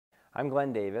I'm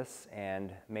Glenn Davis,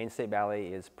 and Maine State Ballet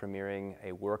is premiering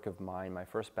a work of mine, my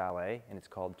first ballet, and it's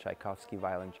called Tchaikovsky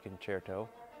Violin Concerto.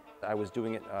 I was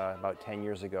doing it about 10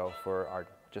 years ago for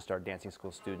just our dancing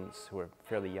school students who are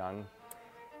fairly young.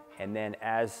 And then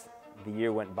as the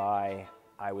year went by,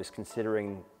 I was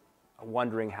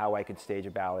wondering how I could stage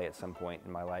a ballet at some point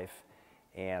in my life.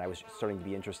 And I was starting to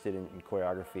be interested in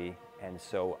choreography. And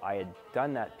so I had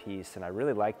done that piece and I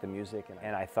really liked the music,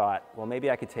 and I thought, well, maybe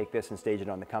I could take this and stage it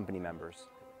on the company members.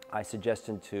 I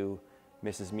suggested to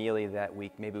Mrs. Mealy that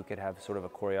maybe we could have sort of a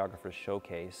choreographer's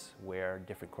showcase where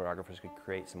different choreographers could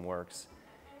create some works.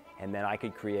 And then I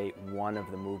could create one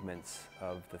of the movements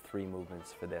of the 3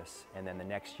 movements for this. And then the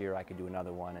next year I could do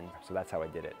another one, and so that's how I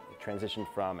did it. It transitioned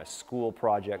from a school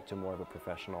project to more of a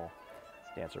professional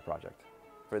dancer project.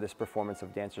 For this performance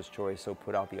of Dancer's Choice, so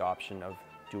put out the option of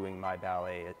doing my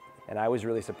ballet. And I was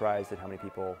really surprised at how many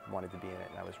people wanted to be in it,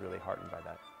 and I was really heartened by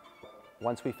that.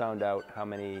 Once we found out how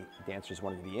many dancers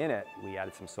wanted to be in it, we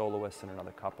added some soloists and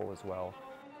another couple as well.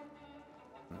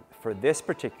 For this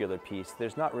particular piece,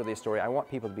 there's not really a story. I want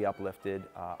people to be uplifted.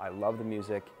 I love the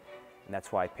music, and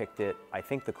that's why I picked it. I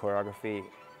think the choreography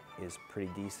is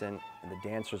pretty decent, and the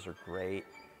dancers are great.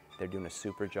 They're doing a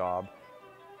super job.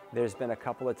 There's been a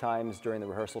couple of times during the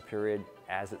rehearsal period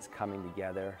as it's coming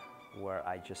together where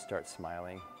I just start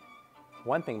smiling.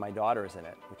 One thing, my daughter is in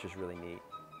it, which is really neat,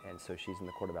 and so she's in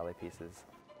the corps de ballet pieces.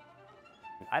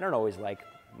 I don't always like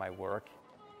my work,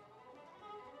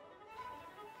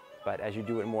 but as you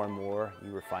do it more and more,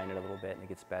 you refine it a little bit and it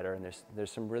gets better, and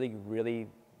there's some really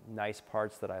nice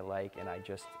parts that I like, and I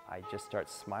just start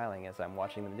smiling as I'm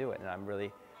watching them do it, and I'm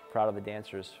really proud of the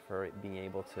dancers for being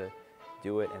able to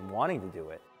do it and wanting to do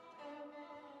it.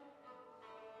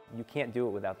 You can't do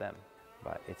it without them,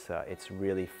 but it's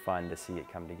really fun to see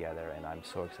it come together, and I'm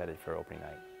so excited for opening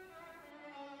night.